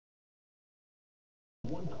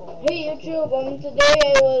Hey YouTube,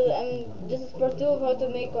 today this is part 2 of how to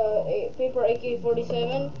make a paper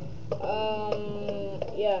AK-47.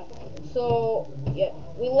 Yeah, so, yeah,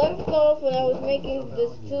 we left off when I was making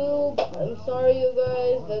this tube. I'm sorry you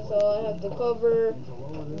guys, that's all I have to cover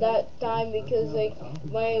that time because, like,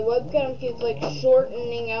 my webcam keeps, like,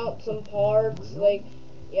 shortening out some parts, like,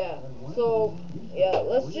 yeah, so, yeah,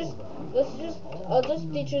 I'll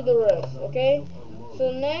just teach you the rest, okay?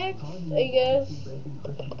 So next, I guess,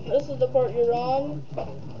 this is the part you're on,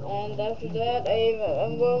 and after that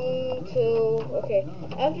I'm going to, okay,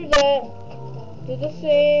 after that do the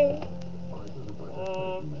same.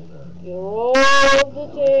 You roll up the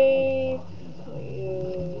tape,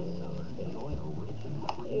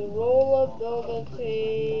 you roll up all the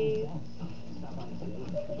tape.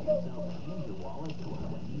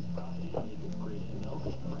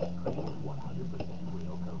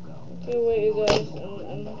 Okay, wait you guys,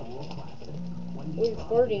 weird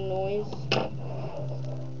farting noise.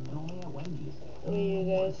 Wait you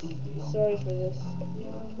guys, sorry for this.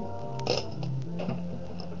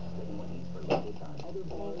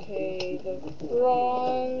 Okay, the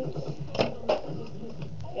front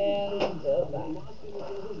and the back.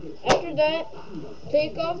 After that,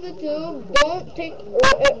 take off the tube. Don't take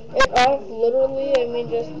it off literally. I mean,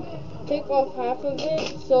 just take off half of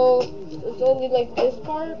it, so it's only like this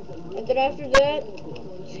part. And then after that,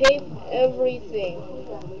 tape everything.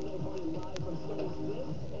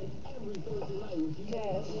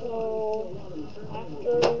 Okay, so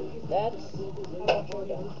after that's how much we're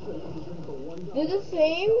done. Do the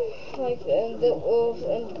same, like, and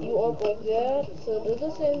you up like that. So do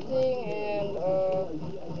the same thing, and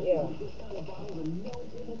yeah.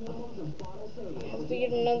 Have to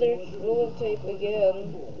get another roll of tape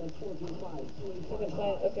again. If I can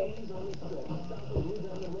find. Okay.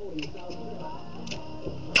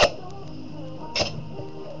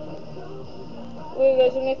 Wait,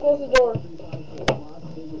 guys, let me close the door.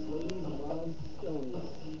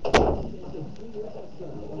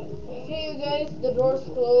 Okay, you guys, the door's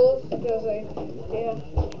closed because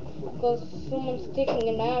because someone's taking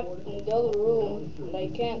a nap in the other room, and I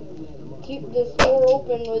can't keep this door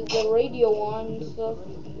open with the radio on and stuff.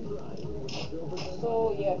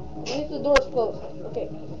 So yeah, at least the door's closed. Okay,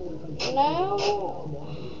 now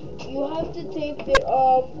you have to tape it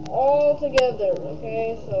up all together.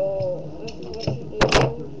 Okay, so this is what you do.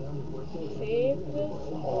 Tape this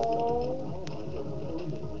all.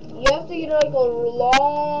 You have to get like a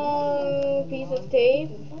long piece of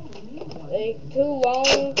tape, like 2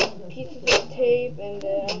 long pieces of tape, and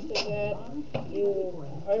then after that you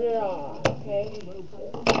put it on. Okay,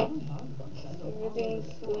 so everything's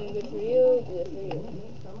going good for you. Good for you.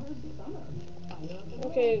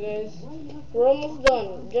 Okay, guys, we're almost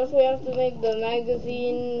done. Just we have to make the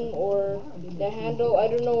magazine or the handle. I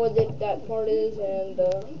don't know what that part is, and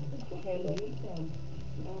the handle.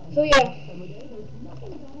 So yeah.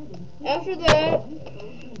 After that,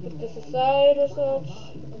 put this aside or such.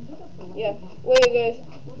 Yeah, wait guys.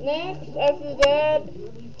 Next, after that,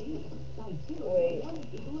 wait.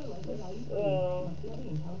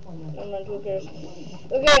 Never mind, who cares?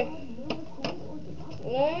 Okay.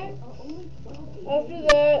 Next, after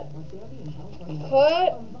that,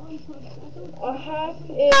 cut a ½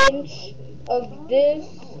 inch of this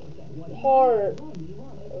part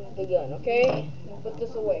of the gun, okay? Put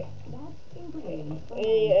this away. Okay.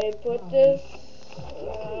 I put this.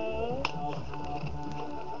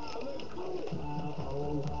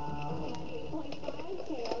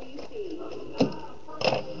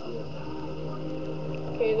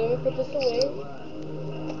 Okay, let me put this away.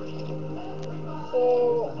 So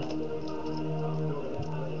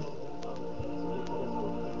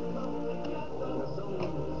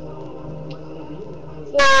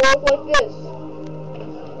look like this.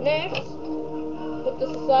 Next, put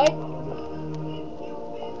this aside.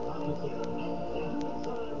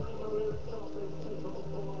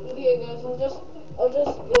 Okay, guys, I'll just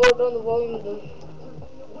lower down the volume of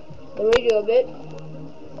the radio a bit.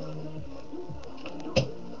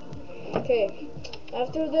 Okay.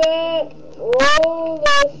 After that, roll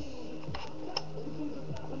this.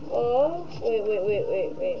 Oh,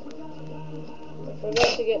 wait. I forgot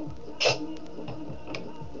to get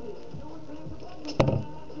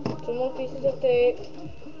 2 more pieces of tape.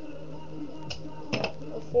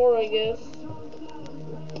 Or 4, I guess.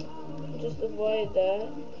 Just avoid that.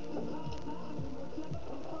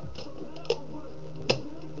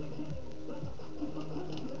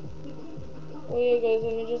 Oh yeah, guys,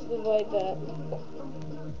 let me just divide that.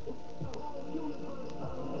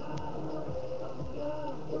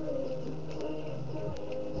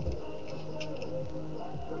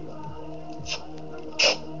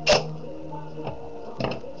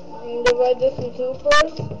 divide this in two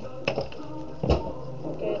first.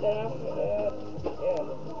 Okay, then after that, yeah.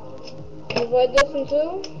 Divide this in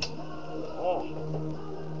two. Oh.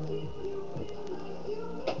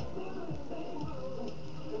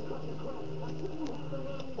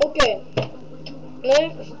 Okay,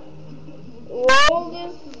 next, roll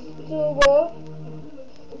this tube up.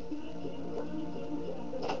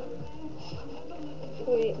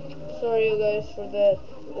 Wait, sorry you guys for that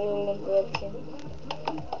little interruption.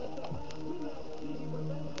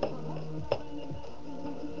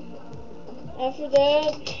 After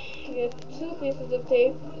that, you get two pieces of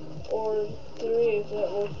tape, or three if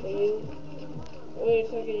that works for you. Wait a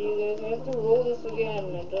second, you guys, I have to roll this again.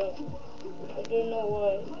 I don't know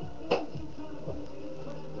why.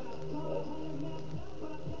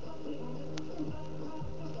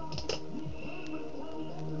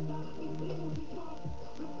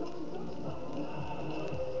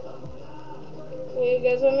 Wait,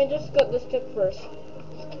 guys, let me just cut this tip first.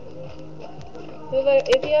 So like,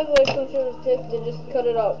 if you have like some sort of tip, then just cut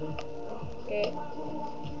it out. Okay.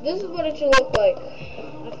 This is what it should look like.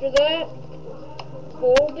 After that,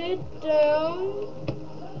 fold it down.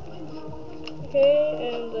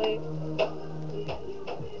 Okay, and like,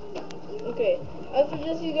 okay. After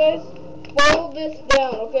this, you guys, fold this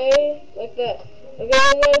down. Okay, like that. Okay,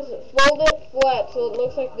 you guys, fold it flat so it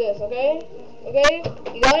looks like this. Okay. Okay,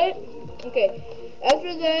 you got it. Okay.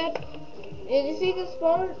 After that, did you see this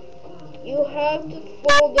part? You have to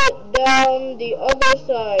fold it down the other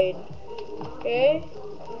side. Okay?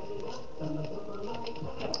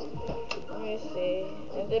 Let me see.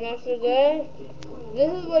 And then after that,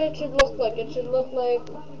 this is what it should look like. It should look like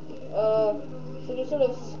some sort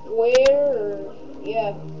of square, or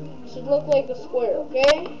yeah, it should look like a square.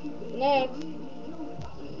 Okay? Next,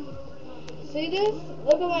 see this?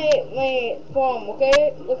 Look at my palm.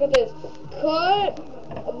 Okay? Look at this. Cut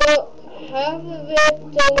about half of it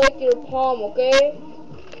to like your palm. Okay?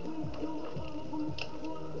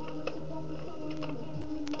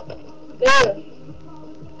 There.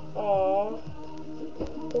 Aww.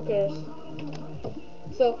 Who cares?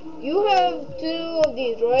 So, you have two of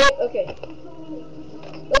these, right? Okay.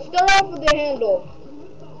 Let's start off with the handle.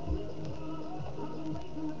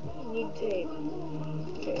 Need tape.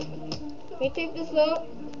 Okay. Can you tape this up?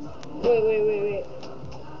 Wait.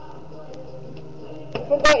 I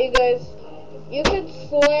forgot, you guys. You could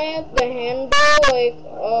slant the handle, like,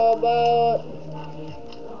 about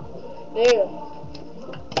there.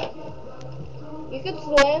 You could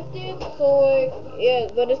slant it, so like, yeah,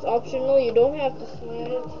 but it's optional. You don't have to slant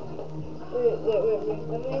it. Wait.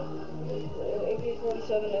 Let me.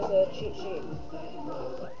 AK-47 is a cheat sheet.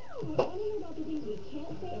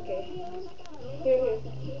 Okay. Here.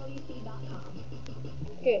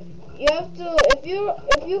 Okay. You have to.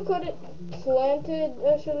 If you cut it slanted,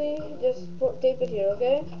 actually, just tape it here.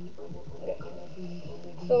 Okay. Okay.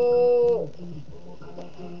 So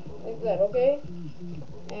like that. Okay.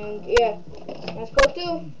 And yeah, that's part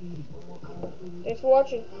 2. Thanks for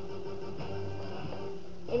watching.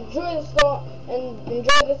 Enjoy the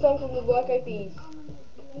song from the Black Eyed Peas.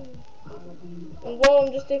 And while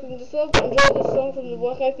I'm just taking this up, enjoy this song from the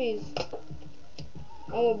Black Eyed Peas.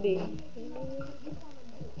 I'm a bee.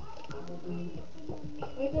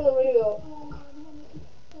 Making the radio.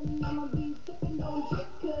 You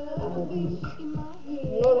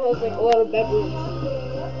know it has like a lot of bedrooms.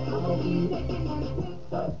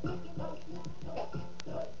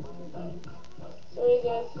 Sorry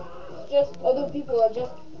guys, it's just other people are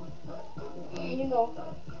just, you know,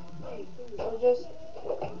 are just,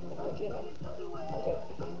 you know. Okay.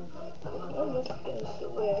 I'm just gonna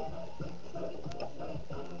sit there.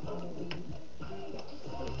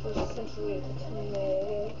 Essentially, it's me.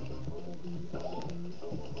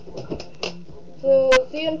 So,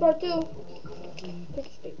 see you in part 2.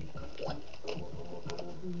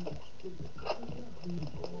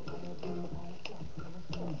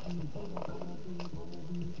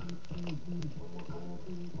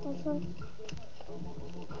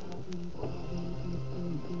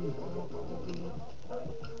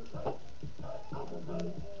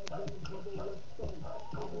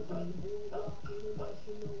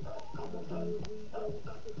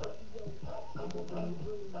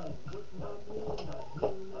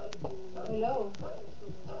 Hello.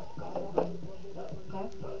 Huh?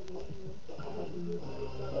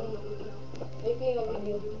 Making a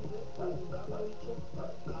video.